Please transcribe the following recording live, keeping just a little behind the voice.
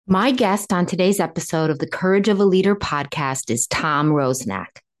My guest on today's episode of the Courage of a Leader podcast is Tom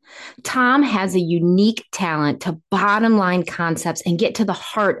Rosenak. Tom has a unique talent to bottom line concepts and get to the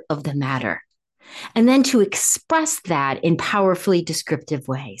heart of the matter, and then to express that in powerfully descriptive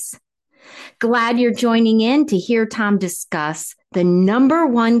ways. Glad you're joining in to hear Tom discuss the number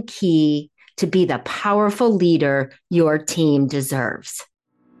one key to be the powerful leader your team deserves.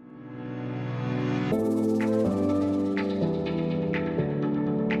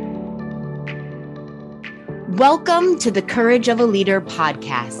 Welcome to the Courage of a Leader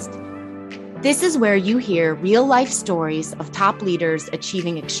podcast. This is where you hear real-life stories of top leaders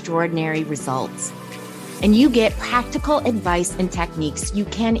achieving extraordinary results. And you get practical advice and techniques you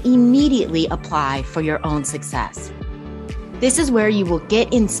can immediately apply for your own success. This is where you will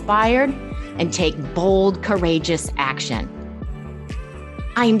get inspired and take bold, courageous action.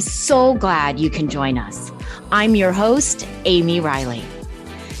 I'm so glad you can join us. I'm your host, Amy Riley.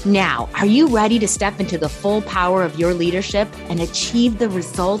 Now, are you ready to step into the full power of your leadership and achieve the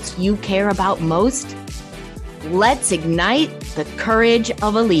results you care about most? Let's ignite the courage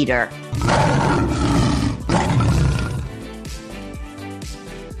of a leader.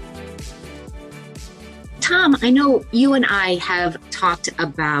 Tom, I know you and I have talked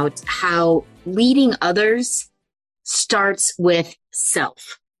about how leading others starts with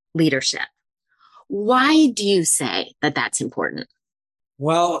self-leadership. Why do you say that that's important?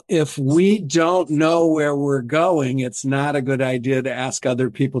 Well, if we don't know where we're going, it's not a good idea to ask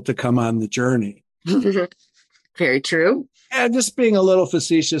other people to come on the journey. Very true. And just being a little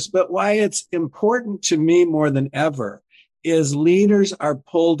facetious, but why it's important to me more than ever is leaders are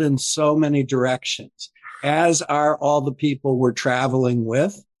pulled in so many directions, as are all the people we're traveling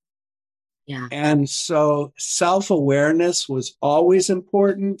with. Yeah. And so self-awareness was always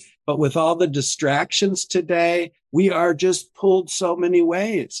important, but with all the distractions today, we are just pulled so many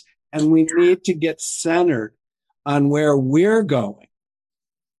ways, and we need to get centered on where we're going.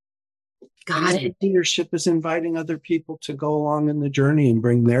 Got it. Leadership is inviting other people to go along in the journey and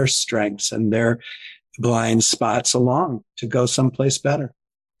bring their strengths and their blind spots along to go someplace better.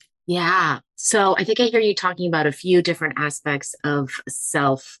 Yeah. So I think I hear you talking about a few different aspects of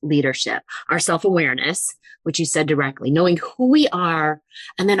self-leadership. Our self-awareness, which you said directly, knowing who we are,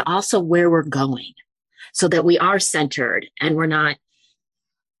 and then also where we're going so that we are centered and we're not,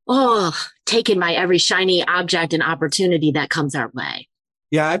 taken by every shiny object and opportunity that comes our way.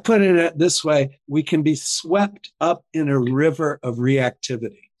 Yeah, I put it this way. We can be swept up in a river of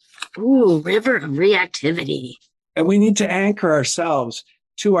reactivity. Ooh, river of reactivity. And we need to anchor ourselves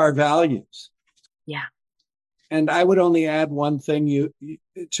to our values. Yeah. And I would only add one thing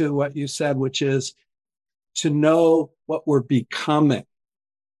to what you said, which is to know what we're becoming.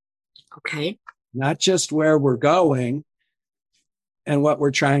 Okay. Not just where we're going and what we're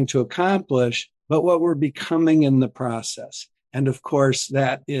trying to accomplish, but what we're becoming in the process. And of course,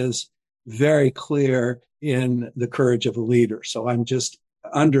 that is very clear in The Courage of a Leader. So I'm just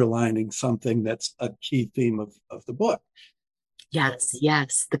underlining something that's a key theme of the book.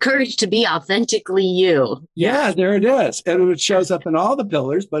 Yes. The courage to be authentically you. Yeah, there it is. And it shows up in all the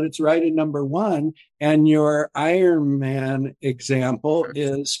pillars, but it's right in number one. And your Iron Man example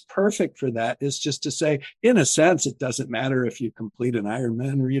is perfect for that. Is just to say, in a sense, it doesn't matter if you complete an Iron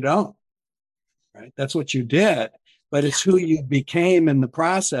Man or you don't, right? That's what you did, but it's who you became in the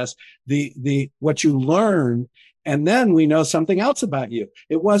process, what you learned. And then we know something else about you.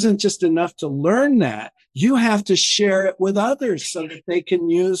 It wasn't just enough to learn that. You have to share it with others so that they can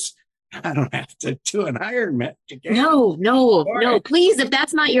use. I don't have to do an Ironman. No, please, if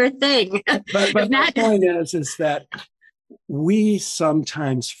that's not your thing. But the point is that we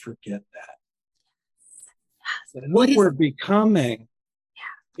sometimes forget that. What we're becoming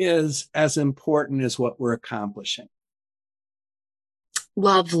is as important as what we're accomplishing.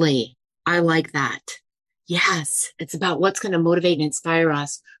 Lovely. I like that. Yes, it's about what's going to motivate and inspire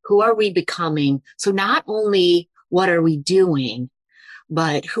us. Who are we becoming? So not only what are we doing,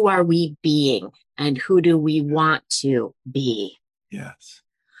 but who are we being and who do we want to be? Yes.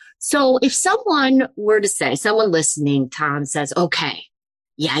 So if someone were to say, someone listening, Tom says, okay,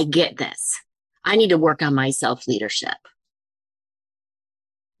 yeah, I get this. I need to work on my self-leadership.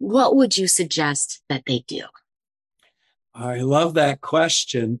 What would you suggest that they do? I love that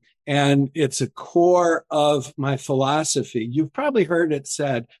question. And it's a core of my philosophy. You've probably heard it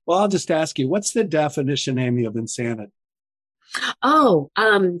said, well, I'll just ask you, what's the definition, Amy, of insanity?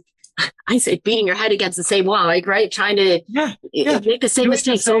 I say beating your head against the same wall, like, right? Trying to make the same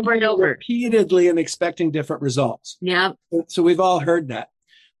mistakes over and over. Repeatedly and expecting different results. Yeah. So we've all heard that.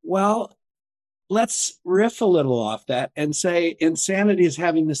 Well, let's riff a little off that and say insanity is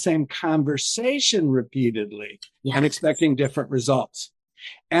having the same conversation repeatedly and expecting different results.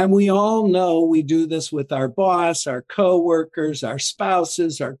 And we all know we do this with our boss, our coworkers, our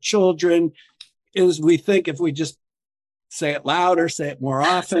spouses, our children, is we think if we just say it louder, say it more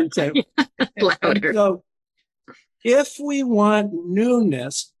often, say it louder. So if we want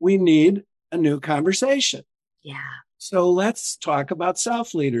newness, we need a new conversation. Yeah. So let's talk about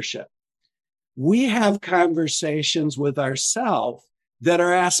self-leadership. We have conversations with ourselves that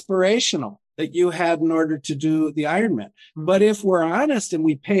are aspirational, that you had in order to do the Ironman. Mm-hmm. But if we're honest and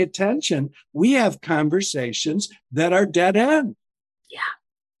we pay attention, we have conversations that are dead end. Yeah.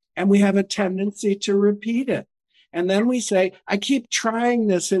 And we have a tendency to repeat it. And then we say, I keep trying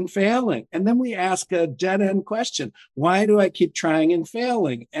this and failing. And then we ask a dead end question. Why do I keep trying and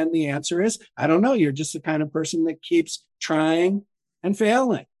failing? And the answer is, I don't know. You're just the kind of person that keeps trying and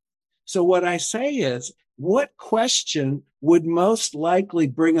failing. So what I say is, what question would most likely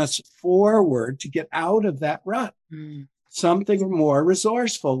bring us forward to get out of that rut? Something more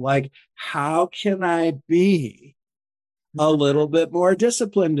resourceful, like how can I be a little bit more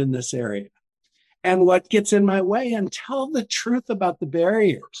disciplined in this area? And what gets in my way, and tell the truth about the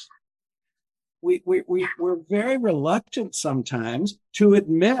barriers. We're very reluctant sometimes to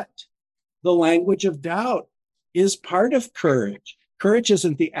admit the language of doubt is part of courage. Courage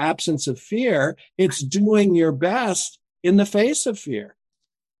isn't the absence of fear. It's doing your best in the face of fear.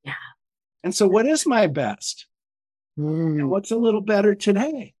 Yeah. And so what is my best? And what's a little better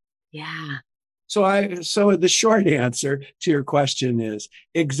today? Yeah. So the short answer to your question is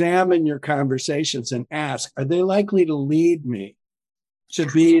examine your conversations and ask, are they likely to lead me to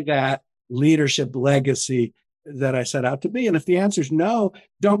be that leadership legacy that I set out to be? And if the answer is no,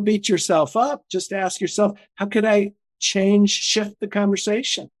 don't beat yourself up. Just ask yourself, how could I shift the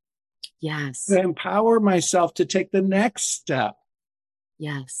conversation? Yes. To empower myself to take the next step.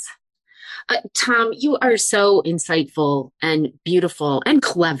 Yes. Tom, you are so insightful and beautiful and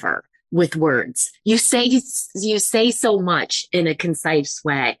clever with words. You say so much in a concise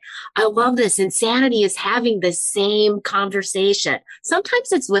way. I love this. Insanity is having the same conversation.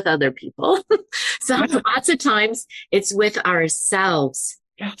 Sometimes it's with other people. Lots of times it's with ourselves.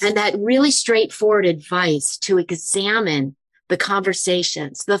 Yes. And that really straightforward advice to examine the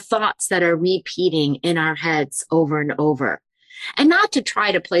conversations, the thoughts that are repeating in our heads over and over. And not to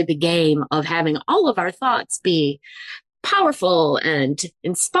try to play the game of having all of our thoughts be powerful and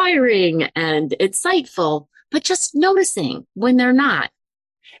inspiring and insightful, but just noticing when they're not.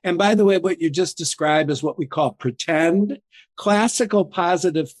 And by the way, what you just described is what we call pretend. Classical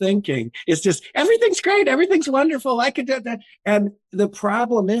positive thinking is just, everything's great, everything's wonderful, I could do that. And the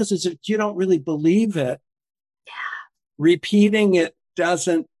problem is that you don't really believe it. Yeah. Repeating it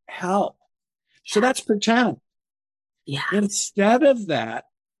doesn't help. Yeah. So that's pretend. Yeah. Instead of that,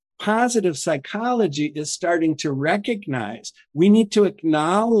 positive psychology is starting to recognize we need to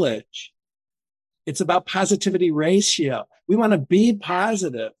acknowledge it's about positivity ratio. We want to be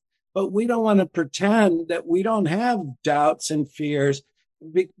positive, but we don't want to pretend that we don't have doubts and fears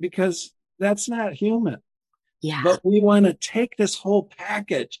because that's not human. Yeah. But we want to take this whole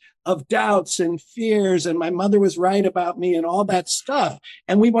package of doubts and fears and my mother was right about me and all that stuff.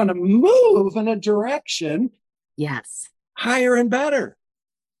 And we want to move in a direction. Yes. Higher and better.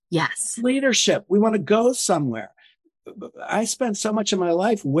 Yes. Leadership. We want to go somewhere. I spent so much of my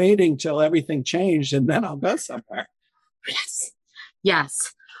life waiting till everything changed and then I'll go somewhere. Yes.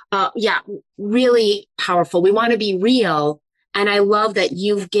 Yes. Yeah. Really powerful. We want to be real. And I love that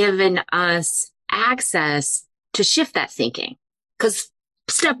you've given us access to shift that thinking. Because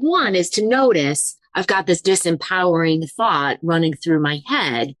step one is to notice I've got this disempowering thought running through my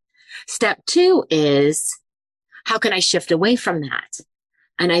head. Step two is how can I shift away from that?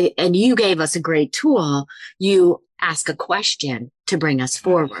 And you gave us a great tool. You ask a question to bring us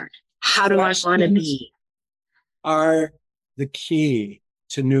forward. How do I want to be? Are the key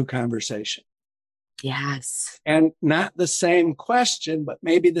to new conversation. Yes. And not the same question, but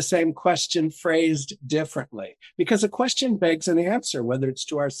maybe the same question phrased differently. Because a question begs an answer, whether it's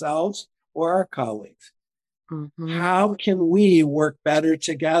to ourselves or our colleagues. Mm-hmm. How can we work better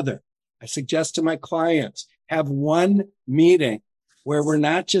together? I suggest to my clients, have one meeting where we're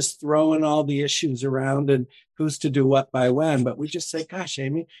not just throwing all the issues around and who's to do what by when, but we just say, gosh,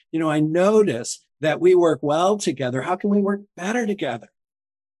 Amy, I notice that we work well together. How can we work better together?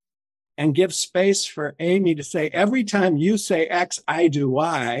 And give space for Amy to say, every time you say X, I do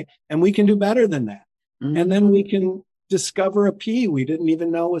Y, and we can do better than that. Mm-hmm. And then we can discover a P we didn't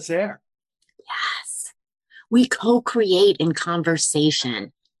even know was there. Yes. We co-create in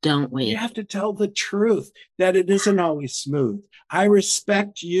conversation. don't we? You have to tell the truth that it isn't always smooth. I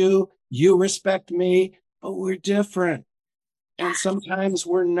respect you, you respect me, but we're different. And sometimes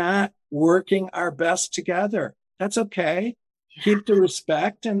we're not working our best together. That's okay. Yeah. Keep the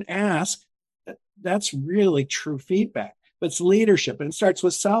respect and ask. That's really true feedback. But it's leadership, and it starts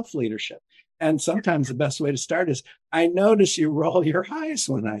with self-leadership. And sometimes the best way to start is, I notice you roll your eyes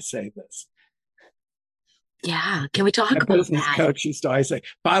when I say this. Yeah. Can we talk My about business that? coach used to always say,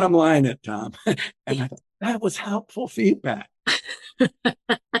 bottom line it, Tom. And I thought, that was helpful feedback.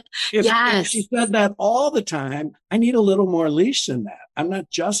 If she said that all the time, I need a little more leash than that. I'm not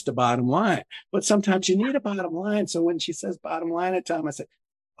just a bottom line, but sometimes you need a bottom line. So when she says bottom line at Tom, I say,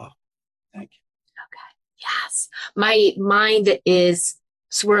 oh, thank you. Okay. Yes. My mind is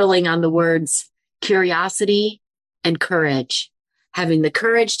swirling on the words curiosity and courage. Having the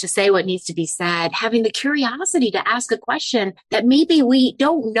courage to say what needs to be said, having the curiosity to ask a question that maybe we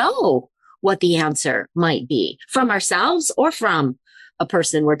don't know what the answer might be from ourselves or from a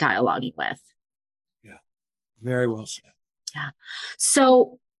person we're dialoguing with. Yeah, very well said. Yeah.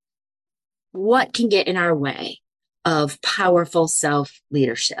 So, what can get in our way of powerful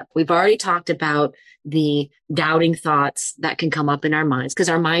self-leadership? We've already talked about the doubting thoughts that can come up in our minds because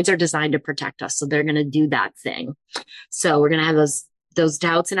our minds are designed to protect us. So they're going to do that thing. So we're going to have those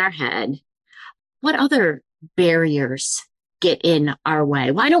doubts in our head. What other barriers get in our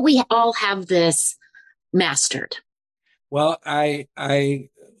way? Why don't we all have this mastered? Well, I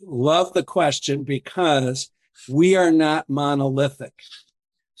love the question because we are not monolithic.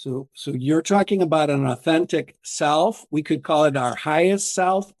 So you're talking about an authentic self. We could call it our highest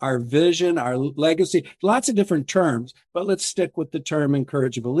self, our vision, our legacy, lots of different terms, but let's stick with the term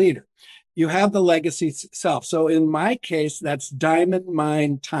encourage of a leader. You have the legacy self. So in my case, that's Diamond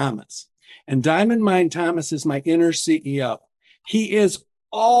Mind Thomas. And Diamond Mind Thomas is my inner CEO. He is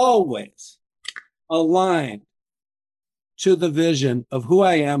always aligned to the vision of who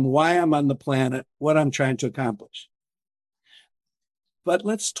I am, why I'm on the planet, what I'm trying to accomplish. But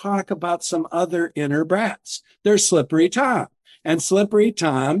let's talk about some other inner brats. There's Slippery Tom. And Slippery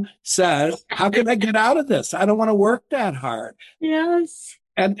Tom says, how can I get out of this? I don't want to work that hard. Yes.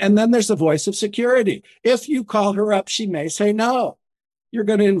 And then there's the voice of security. If you call her up, she may say no. You're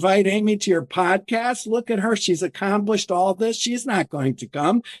going to invite Amy to your podcast? Look at her. She's accomplished all this. She's not going to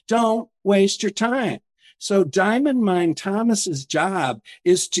come. Don't waste your time. So Diamond Mind Thomas's job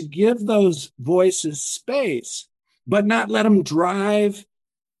is to give those voices space, but not let them drive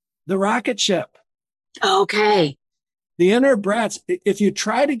the rocket ship. Okay. The inner brats, if you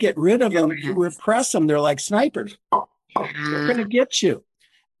try to get rid of them, you repress them. They're like snipers. They're going to get you.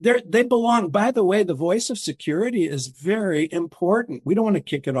 They belong. By the way, the voice of security is very important. We don't want to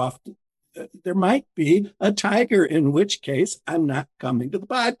kick it off. There might be a tiger, in which case I'm not coming to the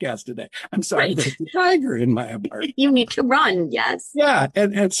podcast today. I'm sorry, right. There's a tiger in my apartment. You need to run, yes. Yeah,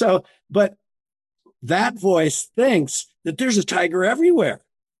 and so, but that voice thinks that there's a tiger everywhere.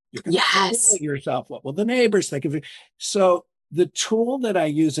 You're going to yourself. What will the neighbors think of you? So the tool that I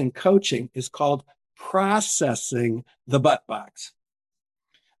use in coaching is called processing the butt box.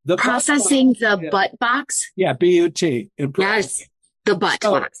 Processing the butt box? Yeah, B-U-T. Yes, the butt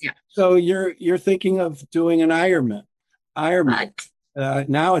box. Yeah. So you're thinking of doing an Ironman.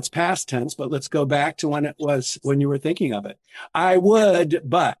 Now it's past tense, but let's go back to when you were thinking of it. I would,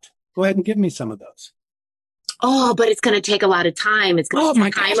 but go ahead and give me some of those. Oh, but it's going to take a lot of time. It's going to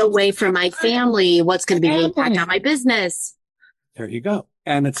take time away from my family. What's going to be the impact on my business? There you go.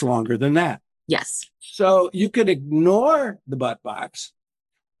 And it's longer than that. Yes. So you could ignore the butt box,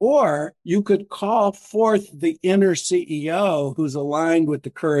 or you could call forth the inner CEO who's aligned with the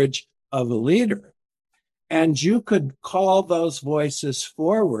courage of a leader. And you could call those voices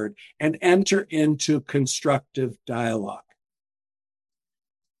forward and enter into constructive dialogue.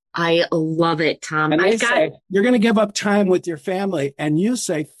 I love it, Tom. And they say, you're going to give up time with your family. And you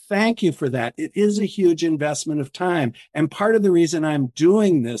say, thank you for that. It is a huge investment of time. And part of the reason I'm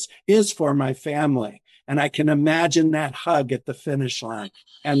doing this is for my family. And I can imagine that hug at the finish line.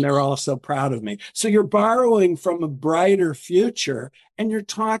 And they're all so proud of me. So you're borrowing from a brighter future and you're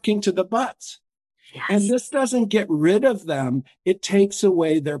talking to the butts. Yes. And this doesn't get rid of them. It takes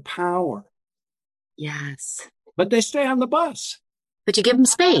away their power. Yes. But they stay on the bus. But you give them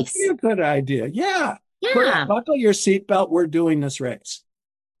space. That's a good idea. Yeah. Buckle your seatbelt. We're doing this race.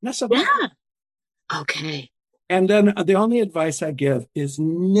 That's okay. Yeah. Okay. And then the only advice I give is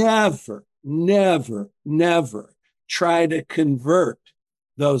never, never, never try to convert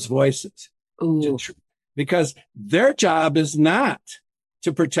those voices. Because their job is not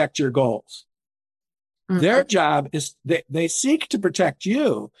to protect your goals. Their job is they seek to protect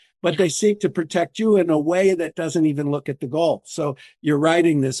you, but they seek to protect you in a way that doesn't even look at the goal. So you're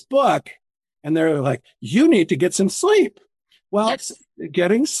writing this book and they're like, you need to get some sleep. Well, Yes.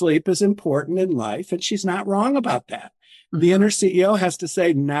 getting sleep is important in life, and she's not wrong about that. The inner CEO has to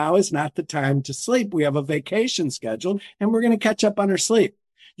say, now is not the time to sleep. We have a vacation scheduled and we're going to catch up on her sleep.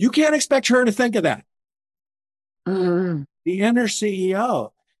 You can't expect her to think of that. Mm-hmm. The inner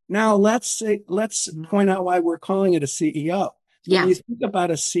CEO. Now let's point out why we're calling it a CEO. When you think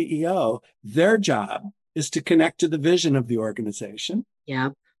about a CEO, their job is to connect to the vision of the organization,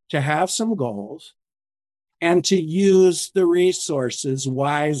 to have some goals, and to use the resources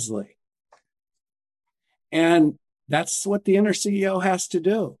wisely. And that's what the inner CEO has to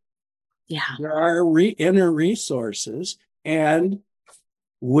do. Yeah. There are inner resources, and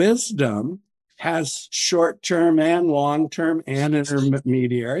wisdom has short-term and long-term and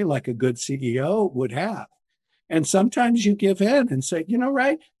intermediary, like a good CEO would have. And sometimes you give in and say,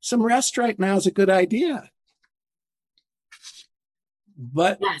 right, some rest right now is a good idea.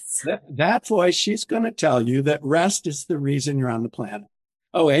 But that voice, she's going to tell you that rest is the reason you're on the planet.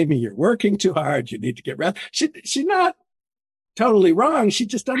 Oh, Amy, you're working too hard. You need to get rest. She's not totally wrong. She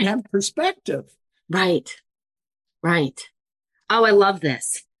just doesn't have perspective. Right. Oh, I love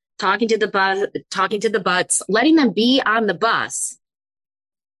this. Talking to the butts, letting them be on the bus.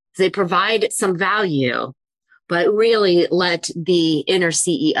 They provide some value, but really let the inner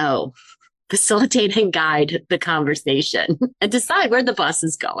CEO facilitate and guide the conversation and decide where the bus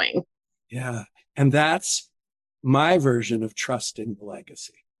is going. Yeah. And that's my version of trusting the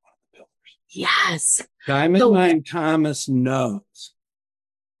legacy. One of the pillars. Yes. Diamond Mind Thomas knows.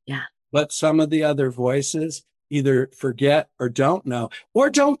 Yeah. But some of the other voices either forget or don't know or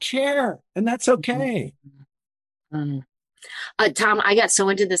don't care. And that's okay. Mm-hmm. Tom, I got so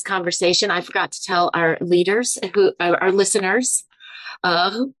into this conversation, I forgot to tell our leaders, our listeners,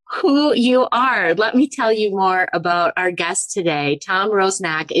 who you are. Let me tell you more about our guest today. Tom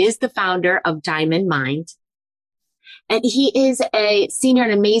Rosenak is the founder of Diamond Mind. And he is a senior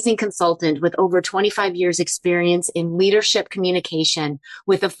and amazing consultant with over 25 years experience in leadership communication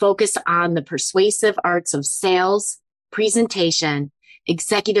with a focus on the persuasive arts of sales, presentation,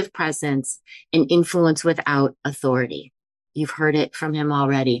 executive presence, and influence without authority. You've heard it from him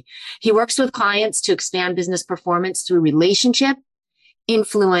already. He works with clients to expand business performance through relationship,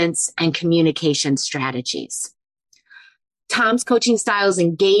 influence, and communication strategies. Tom's coaching style is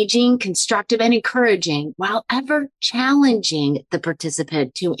engaging, constructive, and encouraging while ever challenging the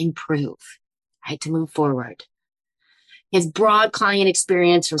participant to improve, right, to move forward. His broad client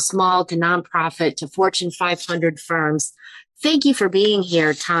experience from small to nonprofit to Fortune 500 firms. Thank you for being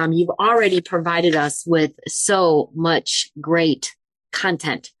here, Tom. You've already provided us with so much great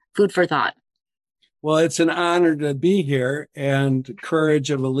content, food for thought. Well, it's an honor to be here, and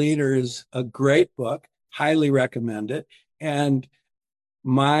Courage of a Leader is a great book. Highly recommend it. And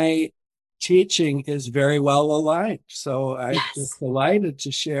my teaching is very well aligned. So I'm just delighted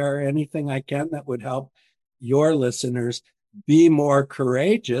to share anything I can that would help your listeners be more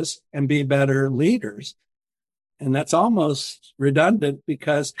courageous and be better leaders. And that's almost redundant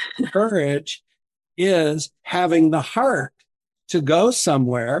because courage is having the heart to go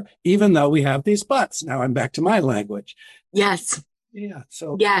somewhere, even though we have these butts. Now I'm back to my language. Yes. Yeah.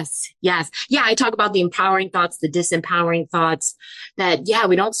 So yes. Yeah, I talk about the empowering thoughts, the disempowering thoughts, that,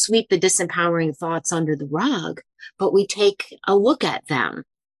 we don't sweep the disempowering thoughts under the rug, but we take a look at them.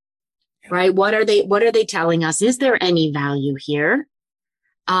 Right? What are they telling us? Is there any value here?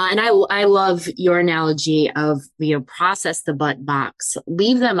 And I love your analogy of, process the butt box,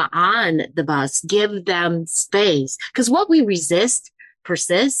 leave them on the bus, give them space, because what we resist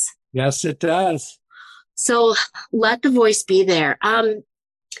persists. Yes, it does. So let the voice be there.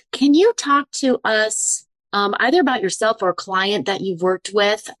 Can you talk to us either about yourself or a client that you've worked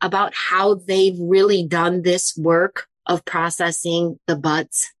with about how they've really done this work of processing the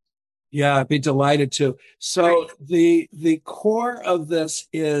butts? Yeah, I'd be delighted to. So the core of this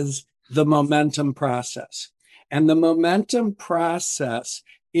is the momentum process. And the momentum process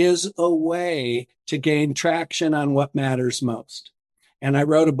is a way to gain traction on what matters most. And I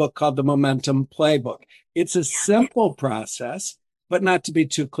wrote a book called The Momentum Playbook. It's a simple process, but not to be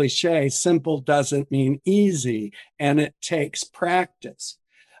too cliche. Simple doesn't mean easy, and it takes practice.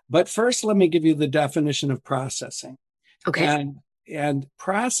 But first, let me give you the definition of processing. Okay. And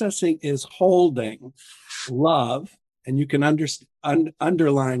processing is holding love, and you can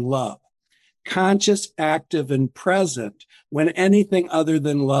underline love, conscious, active, and present when anything other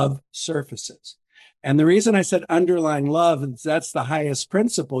than love surfaces. And the reason I said underline love is that's the highest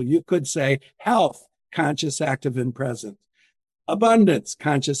principle. You could say health conscious, active, and present. Abundance,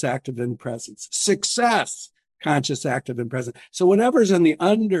 conscious, active, and present. Success, conscious, active, and present. So whatever's in the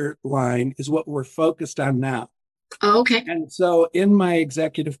underline is what we're focused on now. Oh, okay. And so in my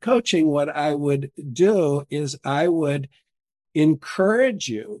executive coaching, what I would do is I would encourage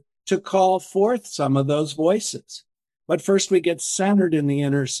you to call forth some of those voices. But first, we get centered in the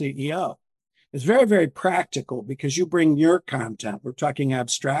inner CEO. It's very, very practical because you bring your content. We're talking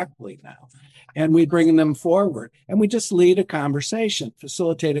abstractly now. And we bring them forward. And we just lead a conversation,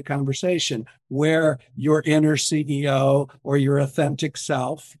 facilitate a conversation where your inner CEO or your authentic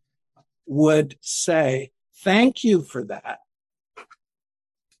self would say, thank you for that.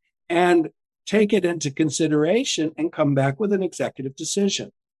 And take it into consideration and come back with an executive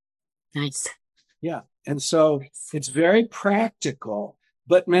decision. Nice. Yeah. And so it's very practical,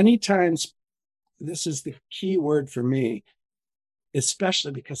 but many times, this is the key word for me,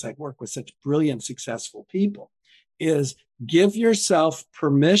 especially because I work with such brilliant, successful people, is give yourself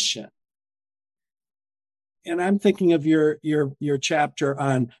permission. And I'm thinking of your chapter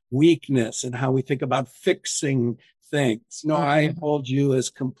on weakness and how we think about fixing things. No, I hold you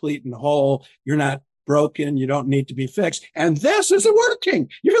as complete and whole. You're not broken. You don't need to be fixed. And this isn't working.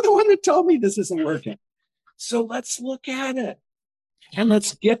 You're the one that told me this isn't working. So let's look at it. And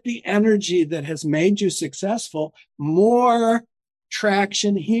let's get the energy that has made you successful more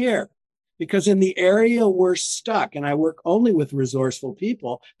traction here. Because in the area we're stuck, and I work only with resourceful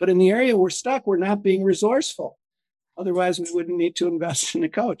people, but in the area we're stuck, we're not being resourceful. Otherwise, we wouldn't need to invest in a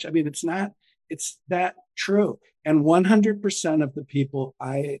coach. I mean, it's that true. And 100% of the people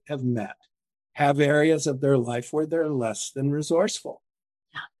I have met have areas of their life where they're less than resourceful.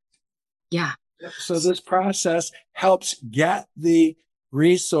 Yeah. So this process helps get the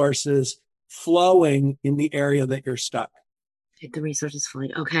resources flowing in the area that you're stuck. Get the resources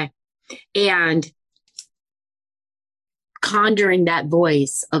flowing. Okay. And conjuring that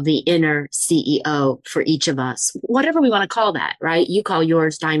voice of the inner CEO for each of us, whatever we want to call that, right? You call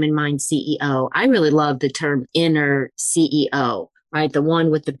yours Diamond Mind CEO. I really love the term inner CEO, right? The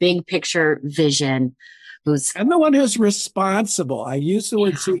one with the big picture vision. I'm the one who's responsible. I use the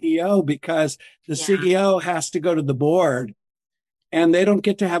word CEO because the CEO has to go to the board and they don't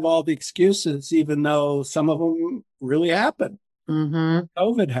get to have all the excuses, even though some of them really happen.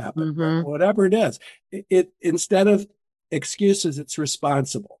 COVID happened, whatever it is. It instead of excuses, it's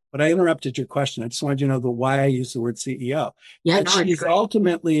responsible. But I interrupted your question. I just wanted you to know why I use the word CEO. Yeah, she's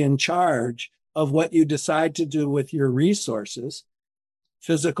ultimately in charge of what you decide to do with your resources,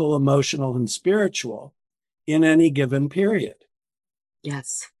 physical, emotional, and spiritual, in any given period.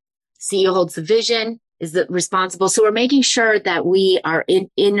 Yes. CEO holds the vision, is the responsible. So we're making sure that we are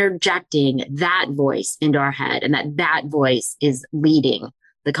interjecting that voice into our head and that voice is leading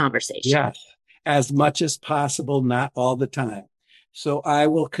the conversation. Yes, as much as possible, not all the time. So I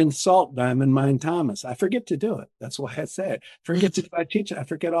will consult Diamond Mind Thomas. I forget to do it. That's why I say it. I teach it. I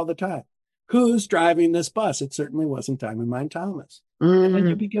forget all the time. Who's driving this bus? It certainly wasn't Diamond Mind Thomas. And then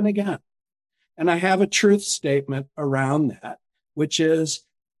you begin again. And I have a truth statement around that, which is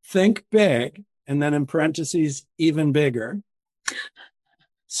think big, and then in parentheses, even bigger.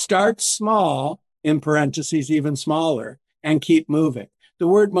 Start small, in parentheses, even smaller, and keep moving. The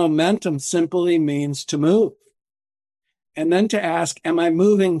word momentum simply means to move. And then to ask, am I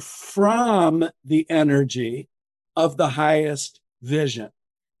moving from the energy of the highest vision?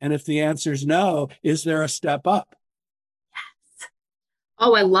 And if the answer is no, is there a step up?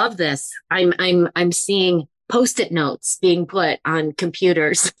 Oh, I love this. I'm seeing Post-it notes being put on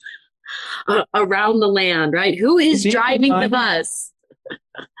computers around the land, right? Who is driving the bus?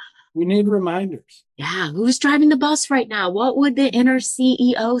 We need reminders. Yeah, who's driving the bus right now? What would the inner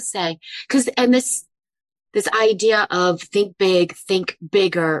CEO say? And this idea of think big, think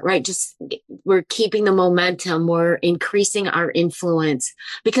bigger, right? Just we're keeping the momentum, we're increasing our influence.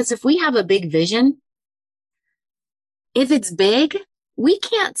 Because if we have a big vision, if it's big, we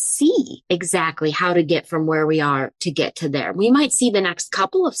can't see exactly how to get from where we are to get to there. We might see the next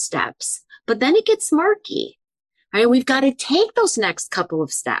couple of steps, but then it gets murky, right? We've got to take those next couple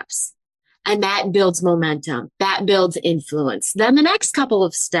of steps, and that builds momentum. That builds influence. Then the next couple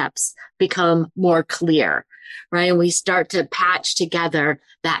of steps become more clear, right? And we start to patch together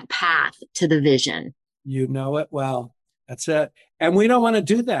that path to the vision. You know it well. That's it. And we don't want to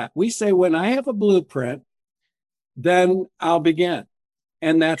do that. We say, when I have a blueprint, then I'll begin.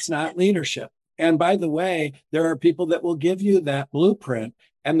 And that's not leadership. And by the way, there are people that will give you that blueprint,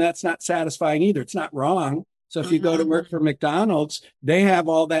 and that's not satisfying either. It's not wrong. So if you go to work for McDonald's, they have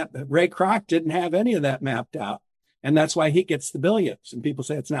all that. Ray Kroc didn't have any of that mapped out. And that's why he gets the billions. And people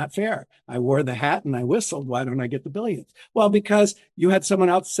say it's not fair. I wore the hat and I whistled. Why don't I get the billions? Well, because you had someone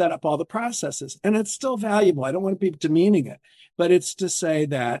else set up all the processes. And it's still valuable. I don't want to be demeaning it, but it's to say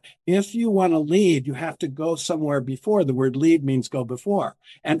that if you want to lead, you have to go somewhere before. The word lead means go before.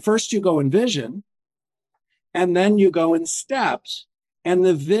 And first you go in vision, and then you go in steps. And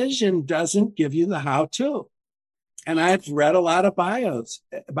the vision doesn't give you the how-to. And I've read a lot of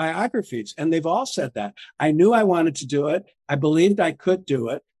biographies, and they've all said that. I knew I wanted to do it. I believed I could do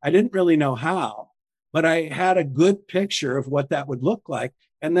it. I didn't really know how, but I had a good picture of what that would look like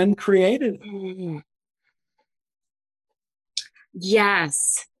and then created it.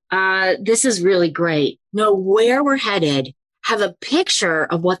 Yes. This is really great. Know where we're headed, have a picture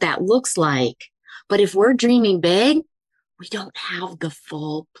of what that looks like. But if we're dreaming big, we don't have the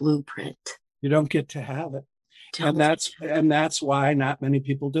full blueprint. You don't get to have it. And that's why not many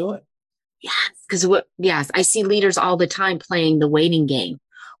people do it. Yes, I see leaders all the time playing the waiting game,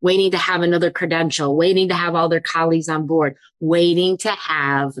 waiting to have another credential, waiting to have all their colleagues on board, waiting to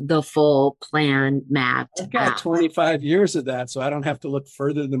have the full plan mapped I've got out. 25 years of that, so I don't have to look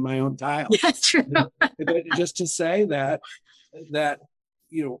further than my own tile. That's true. Just to say that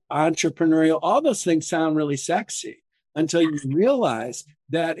entrepreneurial, all those things sound really sexy until you realize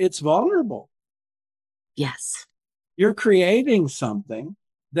that it's vulnerable. Yes. You're creating something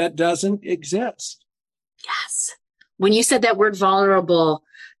that doesn't exist. Yes. When you said that word vulnerable,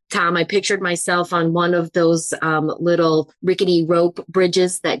 Tom, I pictured myself on one of those little rickety rope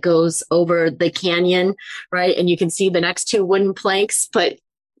bridges that goes over the canyon, right? And you can see the next two wooden planks, but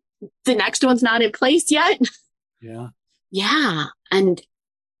the next one's not in place yet. Yeah. Yeah. And,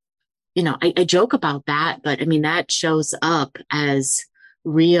 I joke about that, but I mean, that shows up as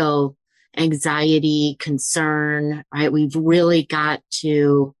real anxiety, concern, right? We've really got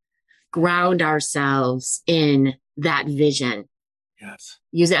to ground ourselves in that vision. Yes.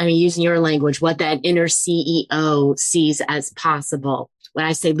 Using your language, what that inner CEO sees as possible. When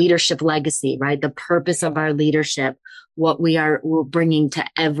I say leadership legacy, right? The purpose of our leadership, what we're bringing to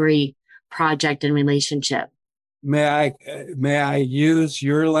every project and relationship. May I use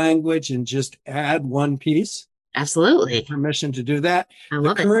your language and just add one piece? Absolutely. Permission to do that. I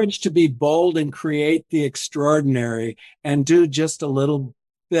love the courage to be bold and create the extraordinary and do just a little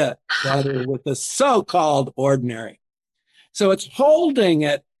bit better with the so-called ordinary. So it's holding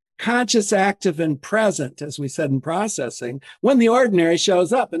it conscious, active, and present, as we said in processing, when the ordinary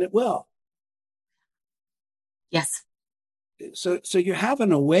shows up, and it will. Yes. So you have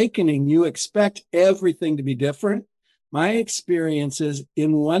an awakening. You expect everything to be different. My experience is,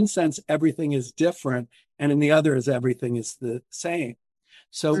 in one sense, everything is different, and in the other is everything is the same.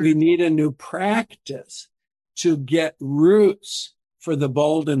 So we need a new practice to get roots for the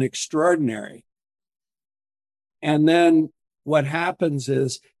bold and extraordinary. And then what happens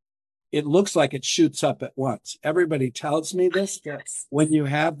is it looks like it shoots up at once. Everybody tells me this, that when you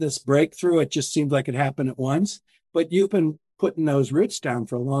have this breakthrough, it just seems like it happened at once, but you've been putting those roots down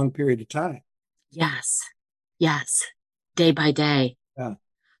for a long period of time. Yes. Yes. Day by day. Yeah.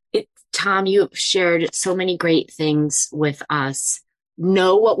 Tom, you've shared so many great things with us.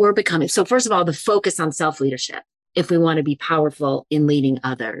 Know what we're becoming. So first of all, the focus on self-leadership, if we want to be powerful in leading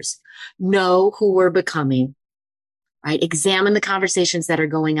others. Know who we're becoming, right? Examine the conversations that are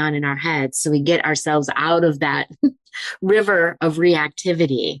going on in our heads so we get ourselves out of that river of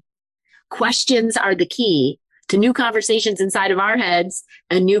reactivity. Questions are the key to new conversations inside of our heads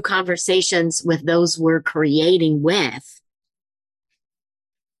and new conversations with those we're creating with.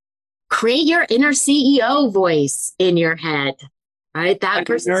 Create your inner CEO voice in your head, right? That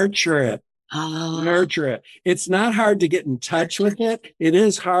person. Nurture it. Nurture it. It's not hard to get in touch with it. It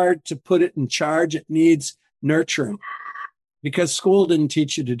is hard to put it in charge. It needs nurturing because school didn't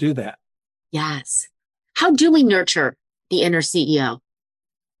teach you to do that. Yes. How do we nurture the inner CEO?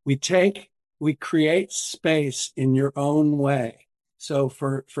 We create space in your own way. So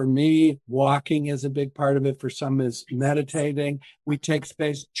for me, walking is a big part of it. For some is meditating. We take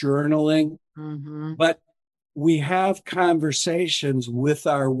space, journaling, but we have conversations with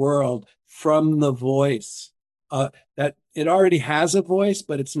our world from the voice that it already has a voice,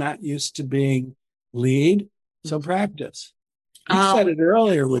 but it's not used to being lead. So practice. You said it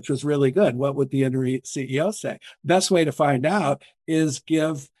earlier, which was really good. What would the inner CEO say? Best way to find out is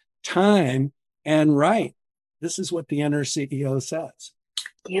give time and write. This is what the inner CEO says.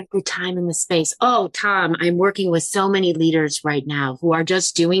 Give the time and the space. Oh, Tom, I'm working with so many leaders right now who are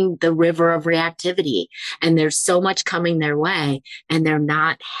just doing the river of reactivity, and there's so much coming their way, and they're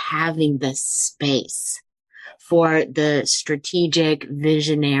not having the space for the strategic,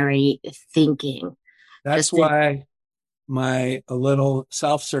 visionary thinking. That's why a little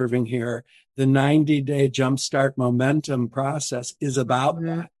self-serving here, the 90-day jumpstart momentum process is about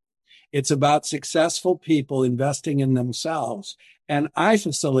that. It's about successful people investing in themselves. And I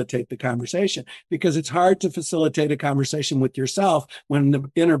facilitate the conversation because it's hard to facilitate a conversation with yourself when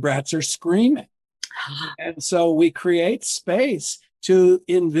the inner brats are screaming. And so we create space to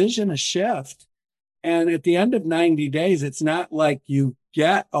envision a shift. And at the end of 90 days, it's not like you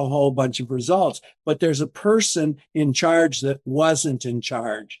get a whole bunch of results, but there's a person in charge that wasn't in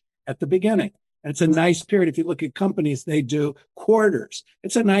charge at the beginning. And it's a nice period. If you look at companies, they do quarters.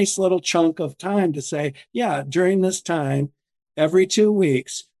 It's a nice little chunk of time to say, yeah, during this time, every 2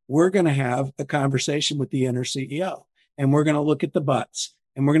 weeks, we're going to have a conversation with the inner CEO, and we're going to look at the butts,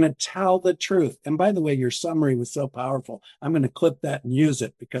 and we're going to tell the truth. And by the way, your summary was so powerful. I'm going to clip that and use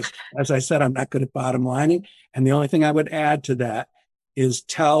it because, as I said, I'm not good at bottom lining. And the only thing I would add to that is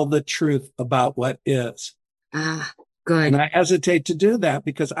tell the truth about what is. Good. And I hesitate to do that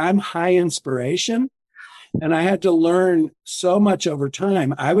because I'm high inspiration. And I had to learn so much over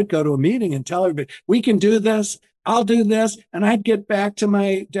time. I would go to a meeting and tell everybody, we can do this. I'll do this. And I'd get back to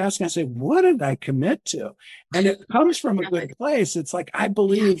my desk and I'd say, what did I commit to? And it comes from a good place. It's like, I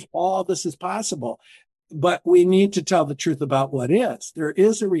believe all this is possible, but we need to tell the truth about what is. There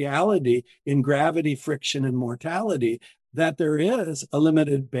is a reality in gravity, friction, and mortality that there is a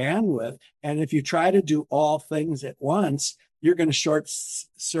limited bandwidth. And if you try to do all things at once, you're going to short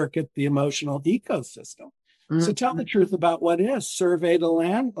circuit the emotional ecosystem. Mm-hmm. So tell the truth about what is. Survey the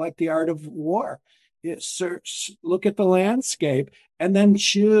land like the art of war. Look at the landscape and then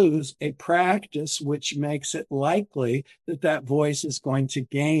choose a practice which makes it likely that that voice is going to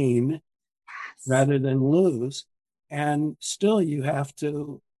gain rather than lose. And still you have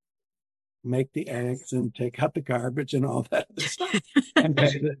to make the eggs and take out the garbage and all that stuff and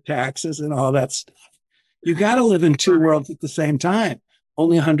pay the taxes and all that stuff. You got to live in two worlds at the same time.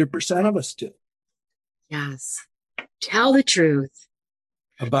 Only 100% of us do. Yes. Tell the truth.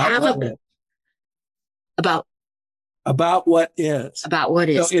 About what is. About what is. About what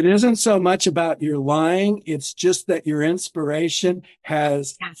is. So it isn't so much about your lying. It's just that your inspiration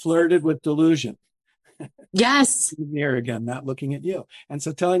has flirted with delusion. Yes. Here again, not looking at you. And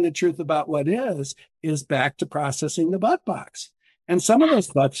so telling the truth about what is back to processing the butt box. And some of those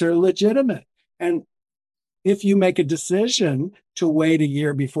butts are legitimate. And if you make a decision to wait a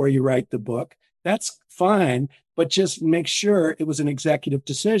year before you write the book, that's fine, but just make sure it was an executive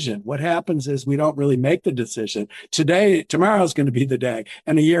decision. What happens is we don't really make the decision. Tomorrow's going to be the day,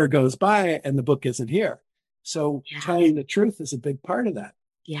 and a year goes by and the book isn't here. So telling the truth is a big part of that.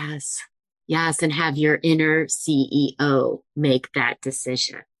 Yes. Yes. And have your inner CEO make that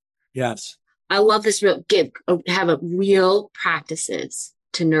decision. Yes. I love this have a real practices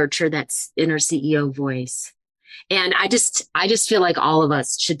to nurture that inner CEO voice. And I just feel like all of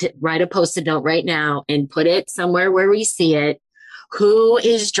us should write a Post-it note right now and put it somewhere where we see it. Who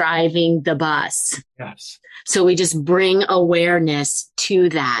is driving the bus? Yes. So we just bring awareness to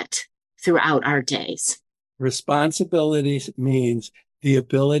that throughout our days. Responsibility means the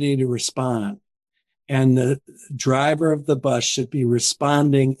ability to respond. And the driver of the bus should be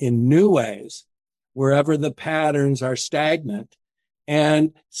responding in new ways wherever the patterns are stagnant.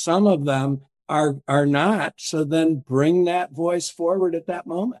 And some of them are not. So then bring that voice forward at that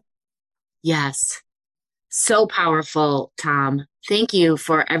moment. Yes. So powerful, Tom. Thank you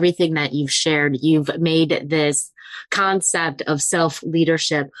for everything that you've shared. You've made this concept of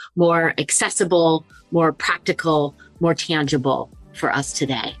self-leadership more accessible, more practical, more tangible for us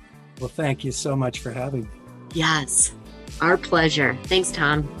today. Well, thank you so much for having me. Yes, our pleasure. Thanks,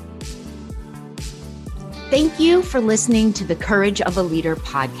 Tom. Thank you for listening to the Courage of a Leader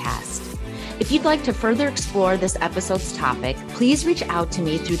podcast. If you'd like to further explore this episode's topic, please reach out to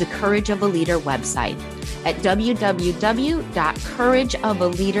me through the Courage of a Leader website at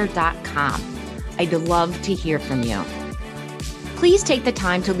www.courageofaleader.com. I'd love to hear from you. Please take the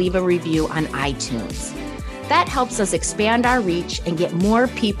time to leave a review on iTunes. That helps us expand our reach and get more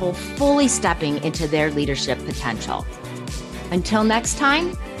people fully stepping into their leadership potential. Until next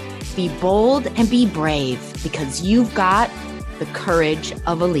time, be bold and be brave because you've got the courage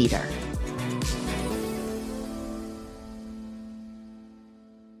of a leader.